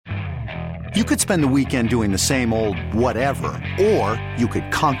You could spend the weekend doing the same old whatever, or you could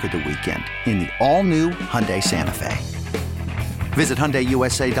conquer the weekend in the all-new Hyundai Santa Fe. Visit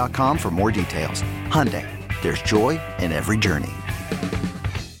HyundaiUSA.com for more details. Hyundai, there's joy in every journey.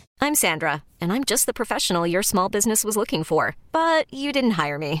 I'm Sandra, and I'm just the professional your small business was looking for. But you didn't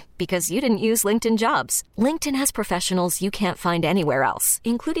hire me because you didn't use LinkedIn Jobs. LinkedIn has professionals you can't find anywhere else,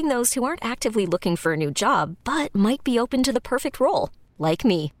 including those who aren't actively looking for a new job, but might be open to the perfect role, like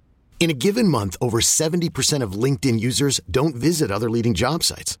me. In a given month, over 70% of LinkedIn users don't visit other leading job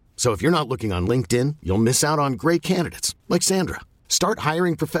sites. So if you're not looking on LinkedIn, you'll miss out on great candidates like Sandra. Start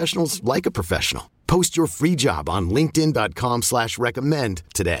hiring professionals like a professional. Post your free job on linkedin.com/recommend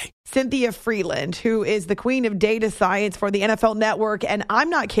today. Cynthia Freeland, who is the queen of data science for the NFL Network. And I'm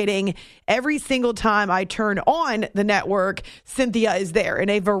not kidding. Every single time I turn on the network, Cynthia is there in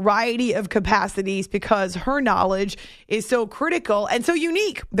a variety of capacities because her knowledge is so critical and so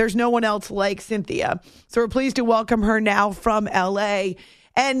unique. There's no one else like Cynthia. So we're pleased to welcome her now from LA.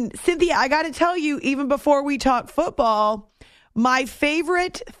 And Cynthia, I got to tell you, even before we talk football, my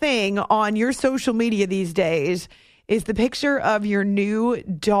favorite thing on your social media these days is the picture of your new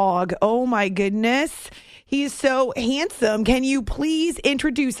dog. Oh, my goodness. He is so handsome. Can you please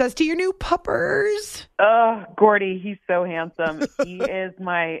introduce us to your new puppers? Gordy, he's so handsome. He is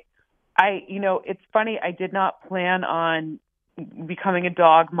it's funny. I did not plan on becoming a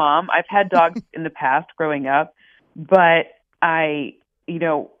dog mom. I've had dogs in the past growing up, but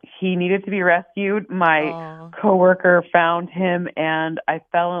he needed to be rescued. My coworker found him, and I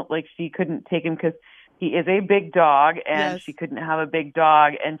felt like she couldn't take him because he is a big dog, and she couldn't have a big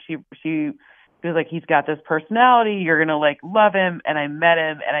dog. And she was like, he's got this personality. You're gonna love him. And I met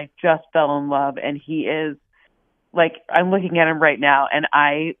him, and I just fell in love. And he is I'm looking at him right now, and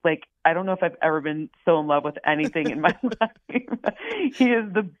I don't know if I've ever been so in love with anything in my life. He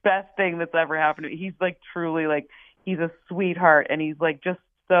is the best thing that's ever happened to me. He's truly he's a sweetheart, and he's just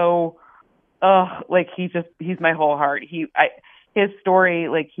so, he's my whole heart. His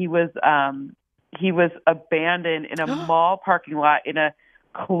story, he was abandoned in a mall parking lot in an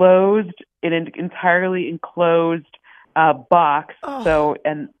entirely enclosed box. So,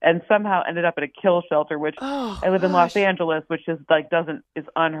 and somehow ended up at a kill shelter, which I live in Los Angeles, which is is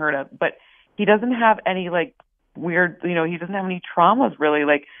unheard of, but he doesn't have any weird, he doesn't have any traumas really.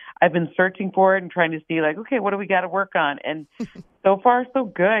 I've been searching for it and trying to see okay, what do we got to work on? And so far so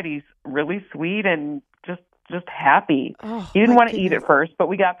good. He's really sweet and just happy. He didn't want to eat at first, but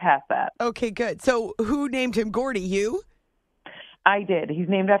we got past that. Okay, good. So who named him Gordy? You? I did. He's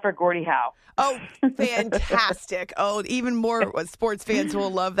named after Gordie Howe. Oh, fantastic. Even more sports fans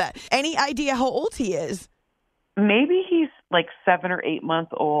will love that. Any idea how old he is? Maybe he's 7 or 8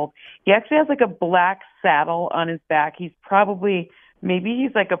 months old. He actually has a black saddle on his back. He's probably... Maybe he's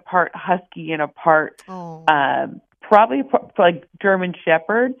a part husky and a part, probably German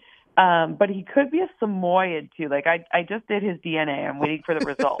Shepherd, but he could be a Samoyed too. I just did his DNA. I'm waiting for the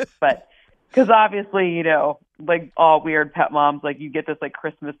results, but because obviously, all weird pet moms, you get this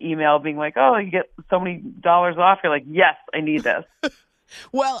Christmas email being you get so many dollars off. You're yes, I need this.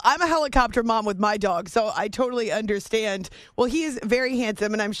 Well, I'm a helicopter mom with my dog, so I totally understand. Well, he is very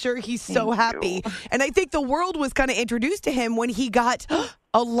handsome, and I'm sure he's so happy. And I think the world was kind of introduced to him when he got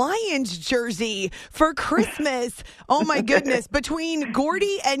a Lions jersey for Christmas. Oh, my goodness. Between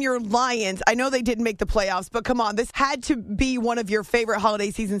Gordy and your Lions, I know they didn't make the playoffs, but come on, this had to be one of your favorite holiday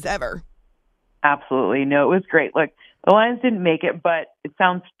seasons ever. Absolutely. No, it was great. Look, the Lions didn't make it, but it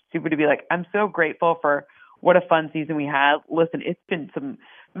sounds stupid to be I'm so grateful for what a fun season we had. Listen, it's been some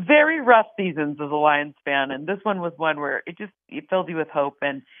very rough seasons as a Lions fan, and this one was one where it fills you with hope,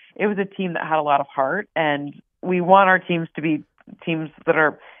 and it was a team that had a lot of heart, and we want our teams to be teams that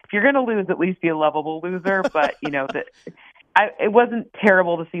are, if you're going to lose, at least be a lovable loser, but, it wasn't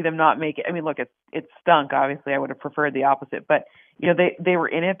terrible to see them not make it. I mean, look, it stunk, obviously. I would have preferred the opposite, but, they were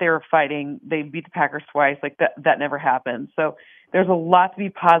in it, they were fighting, they beat the Packers twice, that never happened. So there's a lot to be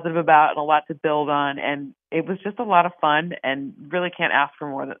positive about and a lot to build on, and it was just a lot of fun, and really can't ask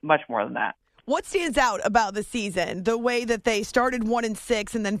for much more than that. What stands out about the season? The way that they started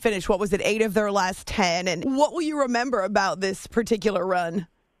 1-6 and then finished, 8 of their last 10? And what will you remember about this particular run?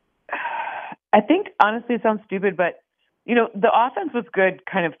 I think, honestly, it sounds stupid, but, the offense was good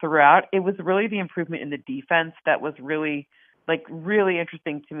kind of throughout. It was really the improvement in the defense that was really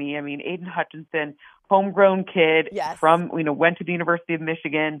interesting to me. I mean, Aiden Hutchinson, homegrown kid from, went to the University of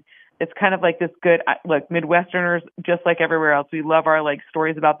Michigan. It's kind of this good, look, Midwesterners, just like everywhere else, we love our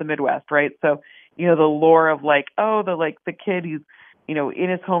stories about the Midwest, right? So, the lore of the kid who's, in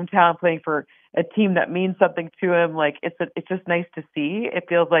his hometown playing for a team that means something to him. It's just nice to see. It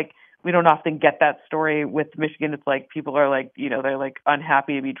feels like we don't often get that story with Michigan. It's like people are like, they're like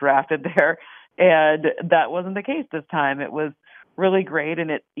unhappy to be drafted there. And that wasn't the case this time. It was really great.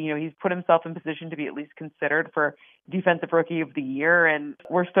 And he's put himself in position to be at least considered for Defensive Rookie of the Year. And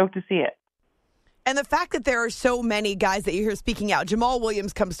we're stoked to see it. And the fact that there are so many guys that you hear speaking out, Jamal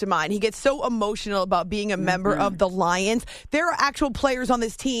Williams comes to mind. He gets so emotional about being a member of the Lions. There are actual players on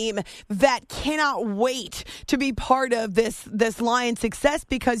this team that cannot wait to be part of this Lions success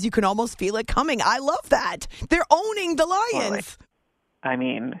because you can almost feel it coming. I love that. They're owning the Lions. I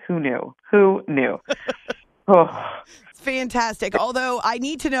mean, who knew? Who knew? Oh. Fantastic. Although I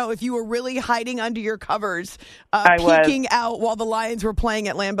need to know if you were really hiding under your covers, peeking out while the Lions were playing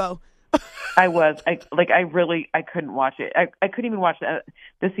at Lambeau. I was. I couldn't watch it. I couldn't even watch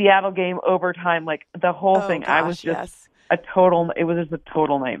the Seattle game overtime. Like the whole thing. Gosh, I was just it was just a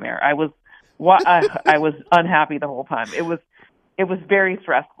total nightmare. I was unhappy the whole time. It was very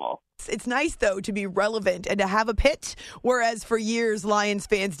stressful. It's nice, though, to be relevant and to have a pit, whereas for years, Lions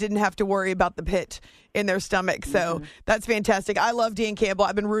fans didn't have to worry about the pit in their stomach. So that's fantastic. I love Dan Campbell.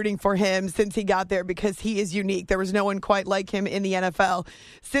 I've been rooting for him since he got there because he is unique. There was no one quite like him in the NFL.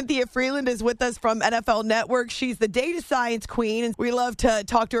 Cynthia Freeland is with us from NFL Network. She's the data science queen, and we love to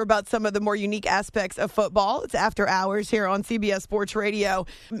talk to her about some of the more unique aspects of football. It's After Hours here on CBS Sports Radio.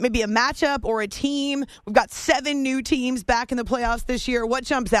 Maybe a matchup or a team. We've got 7 new teams back in the playoffs this year. What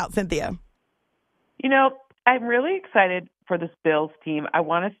jumps out, Cynthia? I'm really excited for this Bills team. I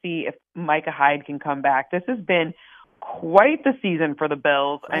want to see if Micah Hyde can come back. This has been quite the season for the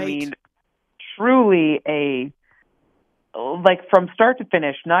Bills. Right. I mean, truly from start to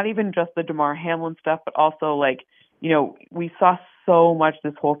finish, not even just the Damar Hamlin stuff, but also we saw so much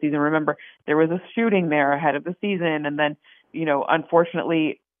this whole season. Remember, there was a shooting there ahead of the season, and then,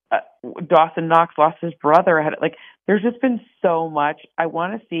 unfortunately, Dawson Knox lost his brother ahead. There's just been so much. I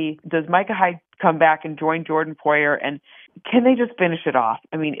want to see, does Micah Hyde come back and join Jordan Poyer, and can they just finish it off?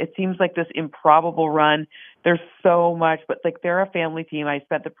 I mean, it seems like this improbable run. There's so much, but they're a family team. I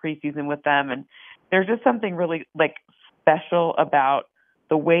spent the preseason with them, and there's just something really special about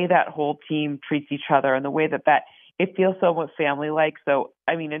the way that whole team treats each other and the way that it feels so much family-like. So,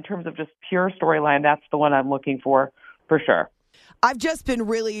 I mean, in terms of just pure storyline, that's the one I'm looking for sure. I've just been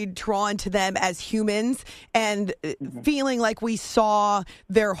really drawn to them as humans and feeling like we saw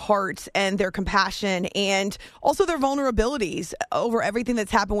their hearts and their compassion and also their vulnerabilities over everything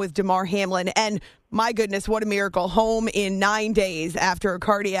that's happened with Damar Hamlin. And my goodness, what a miracle. Home in 9 days after a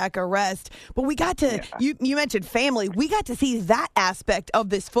cardiac arrest. But we got to, you mentioned family. We got to see that aspect of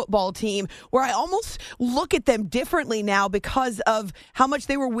this football team where I almost look at them differently now because of how much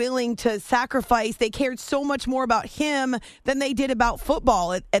they were willing to sacrifice. They cared so much more about him than they did about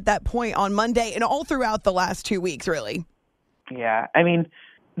football at that point on Monday and all throughout the last 2 weeks, really. Yeah. I mean,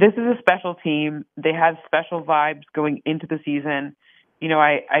 this is a special team. They have special vibes going into the season.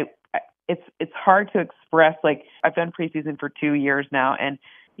 It's hard to express. I've done preseason for 2 years now, and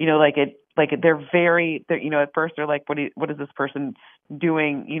they're at first they're like, what is this person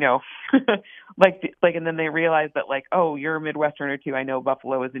doing? And then they realize that oh, you're a Midwesterner too. I know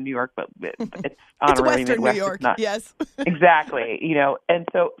Buffalo is in New York, but it's honorary it's Western Midwest. New York. It's not. Yes, exactly. And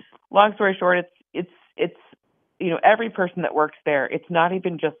so, long story short, it's every person that works there. It's not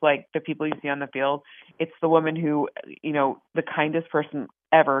even just the people you see on the field. It's the woman who, the kindest person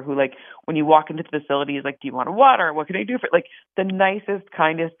ever, who when you walk into the facility is do you want a water? What can I do for the nicest,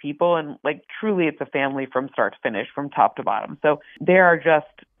 kindest people, and truly it's a family from start to finish, from top to bottom. So they are just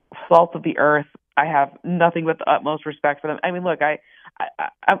salt of the earth. I have nothing but the utmost respect for them. I mean, look, I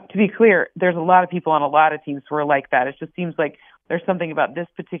to be clear, there's a lot of people on a lot of teams who are like that. It just seems like there's something about this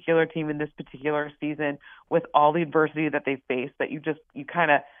particular team in this particular season with all the adversity that they face that you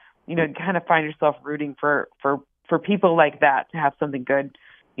kind of find yourself rooting for people like that to have something good,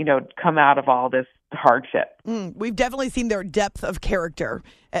 come out of all this hardship. We've definitely seen their depth of character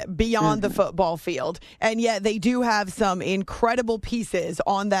beyond the football field. And yet they do have some incredible pieces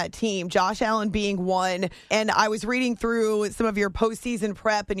on that team, Josh Allen being one. And I was reading through some of your postseason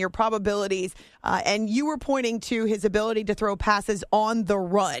prep and your probabilities, and you were pointing to his ability to throw passes on the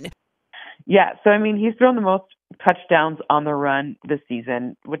run. Yeah, so I mean, he's thrown the most touchdowns on the run this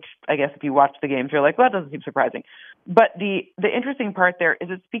season, which I guess if you watch the games, you're like, well, that doesn't seem surprising. But the interesting part there is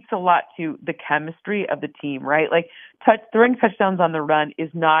it speaks a lot to the chemistry of the team, right? Throwing touchdowns on the run is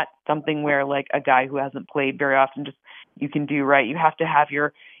not something where a guy who hasn't played very often just you can do, right? You have to have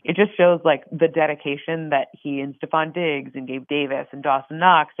it just shows the dedication that he and Stephon Diggs and Gabe Davis and Dawson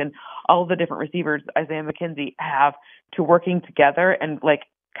Knox and all the different receivers, Isaiah McKenzie, have to working together and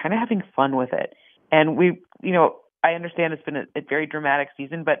kind of having fun with it. And I understand it's been a very dramatic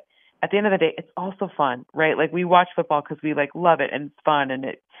season, but at the end of the day, it's also fun, right? Like, we watch football because we love it and it's fun, and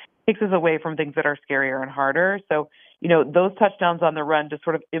it takes us away from things that are scarier and harder. So, those touchdowns on the run just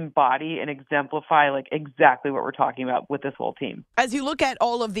sort of embody and exemplify exactly what we're talking about with this whole team. As you look at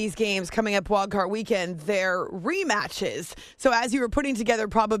all of these games coming up Wildcard Weekend, they're rematches. So as you were putting together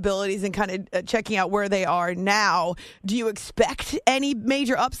probabilities and kind of checking out where they are now, do you expect any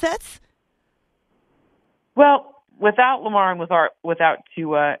major upsets? Well, without Lamar and without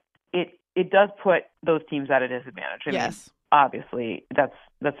Tua, it does put those teams at a disadvantage. I mean, obviously, that's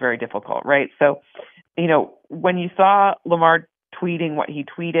very difficult, right? So, when you saw Lamar tweeting what he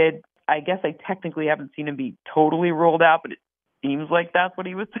tweeted, I guess I technically haven't seen him be totally ruled out, but it seems like that's what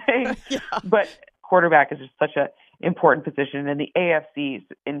he was saying. Yeah. But quarterback is just such an important position, and the AFC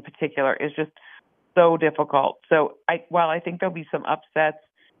in particular is just so difficult. So while I think there'll be some upsets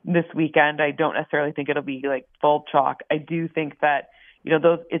this weekend, I don't necessarily think it'll be full chalk. I do think that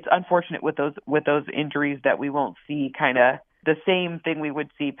it's unfortunate with those injuries that we won't see kind of the same thing we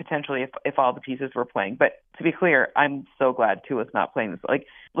would see potentially if all the pieces were playing. But to be clear, I'm so glad Tua's not playing this.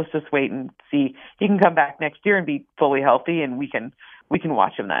 Let's just wait and see. He can come back next year and be fully healthy, and we can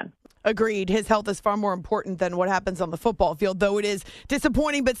watch him then. Agreed. His health is far more important than what happens on the football field, though it is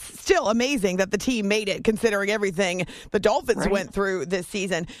disappointing, but still amazing that the team made it, considering everything the Dolphins went through this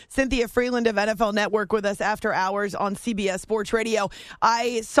season. Cynthia Freeland of NFL Network with us after hours on CBS Sports Radio.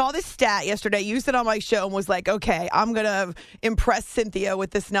 I saw this stat yesterday, used it on my show, and was like, okay, I'm going to impress Cynthia with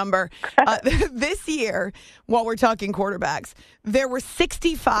this number. This year, while we're talking quarterbacks, there were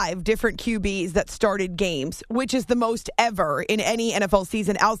 65 different QBs that started games, which is the most ever in any NFL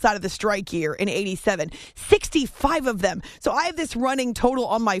season outside of the strike year in 87. 65 of them. So I have this running total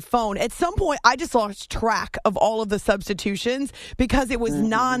on my phone. At some point, I just lost track of all of the substitutions because it was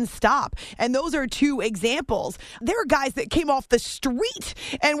nonstop. And those are two examples. There are guys that came off the street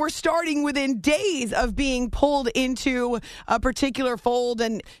and were starting within days of being pulled into a particular fold,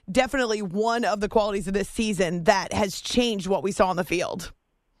 and definitely one of the qualities of this season that has changed what we saw on the field.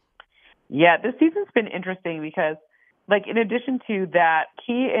 Yeah, this season's been interesting because in addition to that,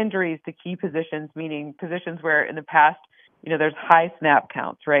 key injuries to key positions, meaning positions where in the past, there's high snap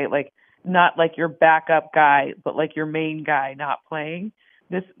counts, right? Not your backup guy, but your main guy not playing.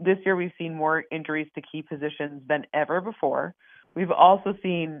 This year we've seen more injuries to key positions than ever before. We've also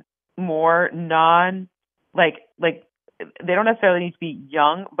seen more they don't necessarily need to be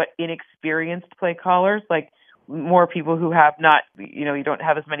young, but inexperienced play callers, more people who have not, you don't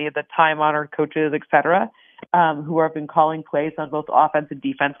have as many of the time-honored coaches, et cetera, who have been calling plays on both offense and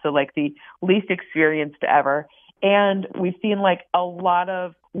defense, so the least experienced ever. And we've seen a lot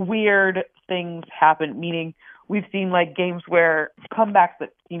of weird things happen, meaning we've seen games where comebacks that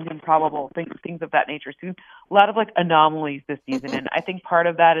seemed improbable, things of that nature. So a lot of anomalies this season. And I think part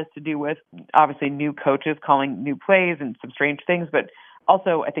of that is to do with obviously new coaches calling new plays and some strange things, but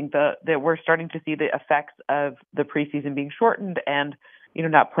also I think that we're starting to see the effects of the preseason being shortened and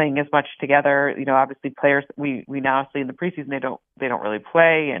not playing as much together. Obviously players we now see in the preseason, they don't really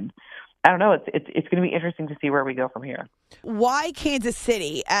play. And I don't know, it's going to be interesting to see where we go from here. Why Kansas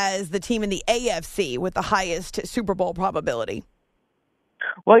City as the team in the AFC with the highest Super Bowl probability?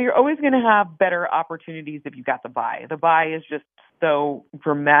 Well, you're always going to have better opportunities if you've got the bye. The bye is just so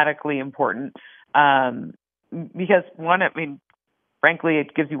dramatically important because frankly,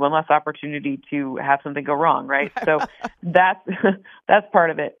 it gives you one less opportunity to have something go wrong, right? So that's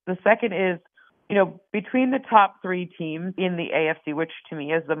part of it. The second is, between the top three teams in the AFC, which to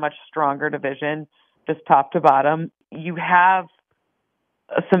me is the much stronger division, just top to bottom, you have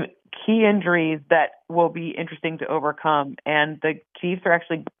some key injuries that will be interesting to overcome. And the Chiefs are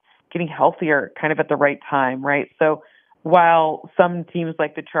actually getting healthier kind of at the right time, right? So while some teams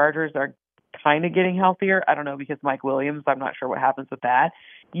like the Chargers are kind of getting healthier, I don't know, because Mike Williams, I'm not sure what happens with that.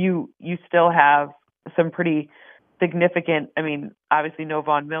 You still have some pretty significant, obviously no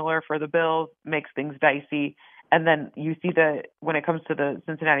Von Miller for the Bills makes things dicey. And then you see when it comes to the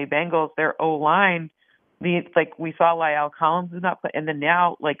Cincinnati Bengals, their O-line, we saw La'el Collins is not playing, and then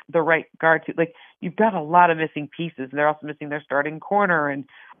now the right guard too. You've got a lot of missing pieces. And they're also missing their starting corner and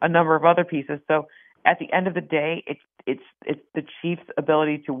a number of other pieces. So at the end of the day, it's the Chiefs'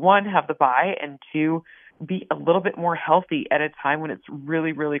 ability to, one, have the bye, and two, be a little bit more healthy at a time when it's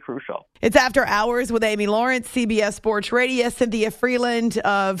really, really crucial. It's After Hours with Amy Lawrence, CBS Sports Radio. Cynthia Freeland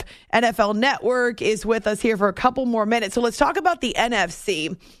of NFL Network is with us here for a couple more minutes. So let's talk about the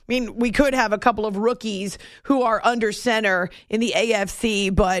NFC. We could have a couple of rookies who are under center in the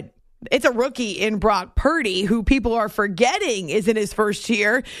AFC, but It's a rookie in Brock Purdy, who people are forgetting is in his first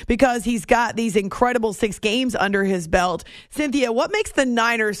year because he's got these incredible 6 games under his belt. Cynthia, what makes the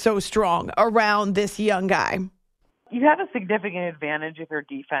Niners so strong around this young guy? You have a significant advantage if your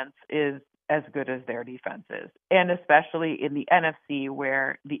defense is as good as their defense is, and especially in the NFC,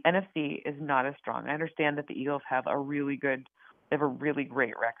 where the NFC is not as strong. I understand that the Eagles have a really great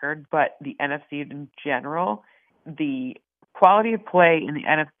record, but the NFC in general, the quality of play in the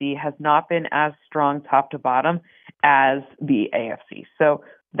NFC has not been as strong top to bottom as the AFC. So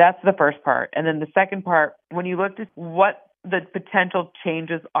that's the first part. And then the second part, when you looked at what the potential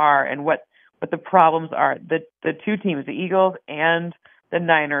changes are and what the problems are, the two teams, the Eagles and the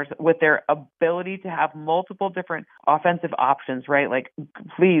Niners, with their ability to have multiple different offensive options, right? Like,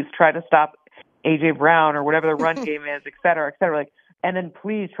 please try to stop A.J. Brown or whatever the run game is, et cetera, et cetera. Like, and then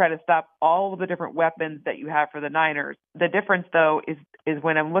please try to stop all of the different weapons that you have for the Niners. The difference, though, is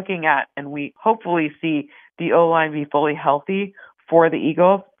when I'm looking at, and we hopefully see the O-line be fully healthy for the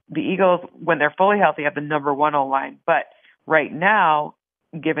Eagles. The Eagles, when they're fully healthy, have the number 1 O-line. But right now,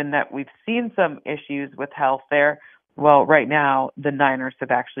 given that we've seen some issues with health there, well, right now, the Niners have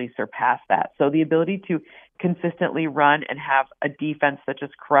actually surpassed that. So the ability to consistently run and have a defense that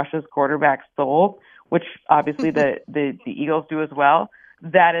just crushes quarterback soul, which obviously the Eagles do as well,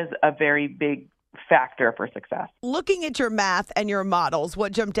 that is a very big factor for success. Looking at your math and your models,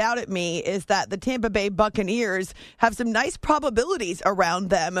 what jumped out at me is that the Tampa Bay Buccaneers have some nice probabilities around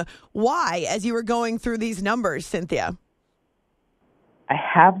them. Why, as you were going through these numbers, Cynthia? I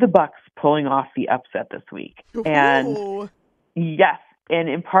have the Bucs pulling off the upset this week. And yes, and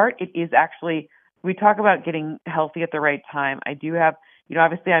in part it is actually, we talk about getting healthy at the right time. I do have,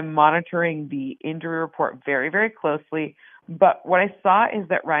 obviously I'm monitoring the injury report very, very closely. But what I saw is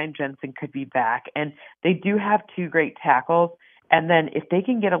that Ryan Jensen could be back, and they do have 2 great tackles. And then if they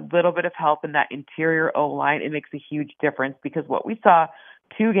can get a little bit of help in that interior O-line, it makes a huge difference, because what we saw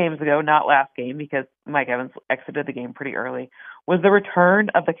 2 games ago, not last game because Mike Evans exited the game pretty early, was the return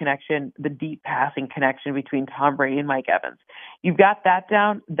of the connection, the deep passing connection between Tom Brady and Mike Evans. You've got that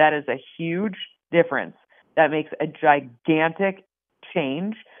down. That is a huge difference. That makes a gigantic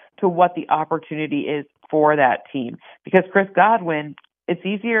change to what the opportunity is for that team. Because Chris Godwin, it's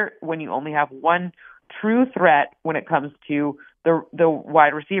easier when you only have one true threat when it comes to the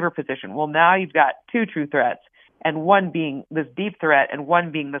wide receiver position. Well, now you've got 2 true threats, and one being this deep threat and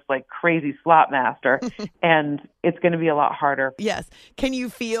one being this like crazy slot master. And it's going to be a lot harder. Yes. Can you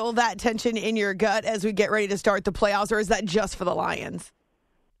feel that tension in your gut as we get ready to start the playoffs, or is that just for the Lions?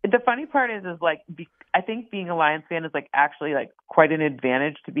 The funny part is like, I think being a Lions fan is like actually like quite an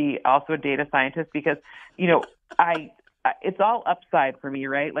advantage to be also a data scientist, because, I it's all upside for me,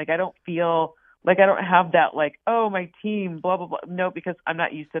 right? Like, I don't feel like I don't have that like, oh, my team, blah, blah, blah. No, because I'm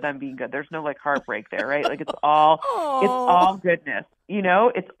not used to them being good. There's no like heartbreak there, right? Like it's all goodness,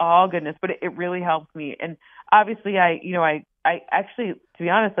 it's all goodness, but it really helps me. And obviously I actually, to be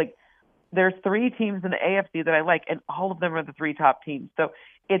honest, like there's 3 teams in the AFC that I like, and all of them are the 3 top teams. So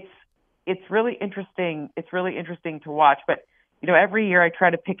it's really interesting. It's really interesting to watch, but every year I try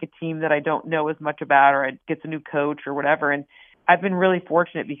to pick a team that I don't know as much about, or it gets a new coach or whatever. And I've been really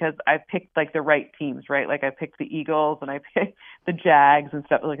fortunate because I've picked like the right teams, right? Like I picked the Eagles and I picked the Jags and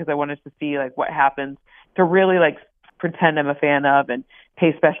stuff, because I wanted to see like what happens, to really like pretend I'm a fan of and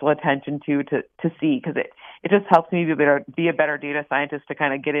pay special attention to see, because it just helps me be a better data scientist, to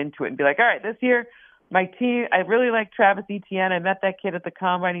kind of get into it and be like, all right, this year my team, I really like Travis Etienne. I met that kid at the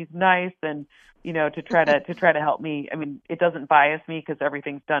combine. He's nice. And, to try to help me. I mean, it doesn't bias me because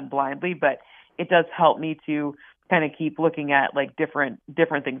everything's done blindly, but it does help me to kind of keep looking at like different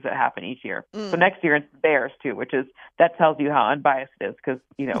things that happen each year. So next year it's Bears too, that tells you how unbiased it is, because,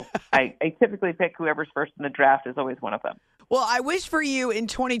 I typically pick whoever's first in the draft is always one of them. Well, I wish for you in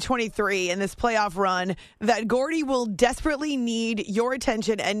 2023 in this playoff run that Gordy will desperately need your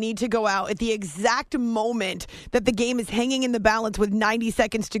attention and need to go out at the exact moment that the game is hanging in the balance with 90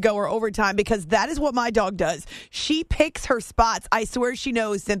 seconds to go or overtime, because that is what my dog does. She picks her spots. I swear she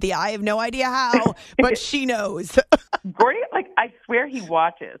knows, Cynthia. I have no idea how, but she knows. Gordy, I swear he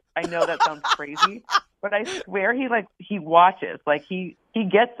watches. I know that sounds crazy, but I swear he watches. Like he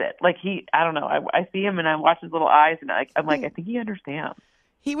gets it. Like I don't know. I see him and I watch his little eyes, and I'm like, I think he understands.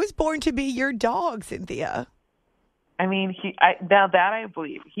 He was born to be your dog, Cynthia. I mean, now that I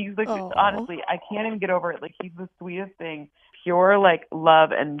believe. He's like, honestly, I can't even get over it. Like, he's the sweetest thing, pure like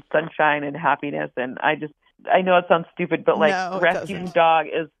love and sunshine and happiness. And I know it sounds stupid, but like rescuing dog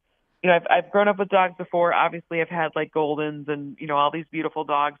is I've grown up with dogs before. Obviously, I've had like Goldens and, all these beautiful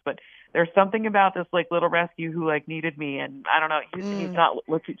dogs, but there's something about this like little rescue who like needed me. And I don't know, he's not,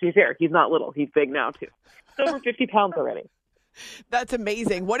 to be fair, he's not little. He's big now too. He's over 50 pounds already. That's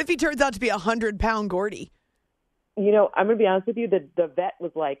amazing. What if he turns out to be 100-pound Gordy? I'm going to be honest with you. The vet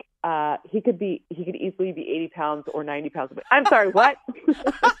was like, he could easily be 80 pounds or 90 pounds. I'm sorry, what?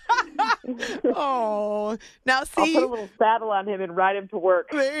 Oh, now see. I'll put a little saddle on him and ride him to work.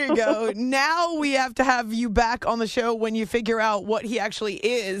 There you go. Now we have to have you back on the show when you figure out what he actually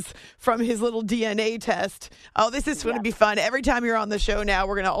is from his little DNA test. Oh, this is going to be fun. Every time you're on the show now,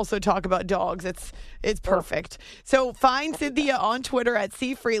 we're going to also talk about dogs. It's perfect. So find Cynthia on Twitter at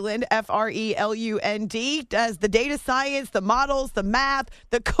CFreeland, FRELUND, does the data science, the models, the math,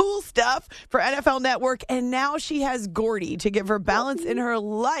 the cool stuff for NFL Network. And now she has Gordy to give her balance in her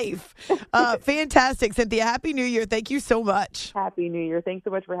life. Fantastic, Cynthia. Happy New Year. Thank you so much. Happy New Year. Thanks so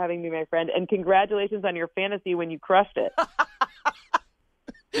much for having me, my friend. And congratulations on your fantasy when you crushed it.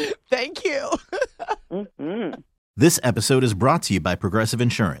 Thank you. This episode is brought to you by Progressive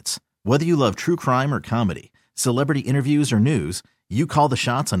Insurance. Whether you love true crime or comedy, celebrity interviews or news, you call the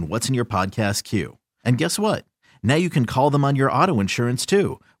shots on what's in your podcast queue. And guess what? Now you can call them on your auto insurance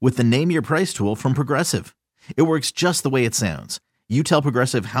too with the Name Your Price tool from Progressive. It works just the way it sounds. You tell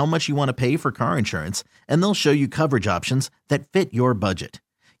Progressive how much you want to pay for car insurance, and they'll show you coverage options that fit your budget.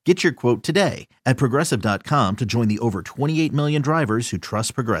 Get your quote today at Progressive.com to join the over 28 million drivers who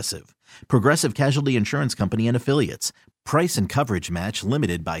trust Progressive. Progressive Casualty Insurance Company and Affiliates. Price and coverage match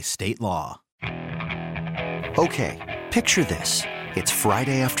limited by state law. Okay, picture this. It's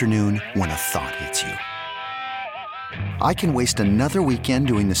Friday afternoon when a thought hits you. I can waste another weekend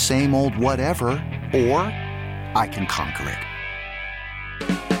doing the same old whatever, or I can conquer it.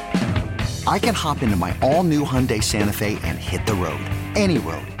 I can hop into my all-new Hyundai Santa Fe and hit the road. Any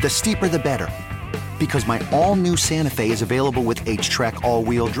road. The steeper, the better. Because my all-new Santa Fe is available with H-Track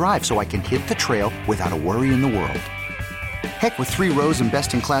all-wheel drive, so I can hit the trail without a worry in the world. Heck, with 3 rows and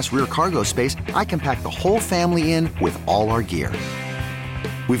best-in-class rear cargo space, I can pack the whole family in with all our gear.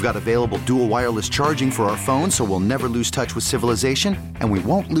 We've got available dual wireless charging for our phones, so we'll never lose touch with civilization, and we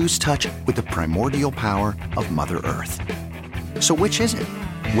won't lose touch with the primordial power of Mother Earth. So which is it?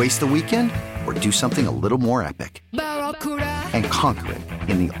 Waste the weekend or do something a little more epic? And conquer it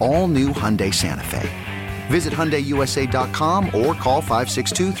in the all-new Hyundai Santa Fe. Visit HyundaiUSA.com or call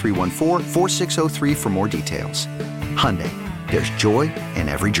 562-314-4603 for more details. Hyundai, there's joy in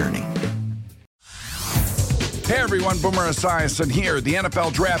every journey. Hey everyone, Boomer Esiason here. The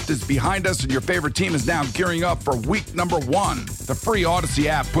NFL Draft is behind us and your favorite team is now gearing up for week number 1. The free Odyssey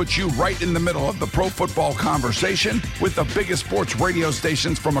app puts you right in the middle of the pro football conversation with the biggest sports radio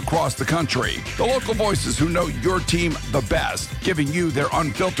stations from across the country. The local voices who know your team the best, giving you their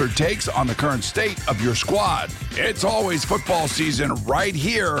unfiltered takes on the current state of your squad. It's always football season right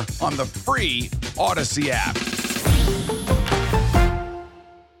here on the free Odyssey app.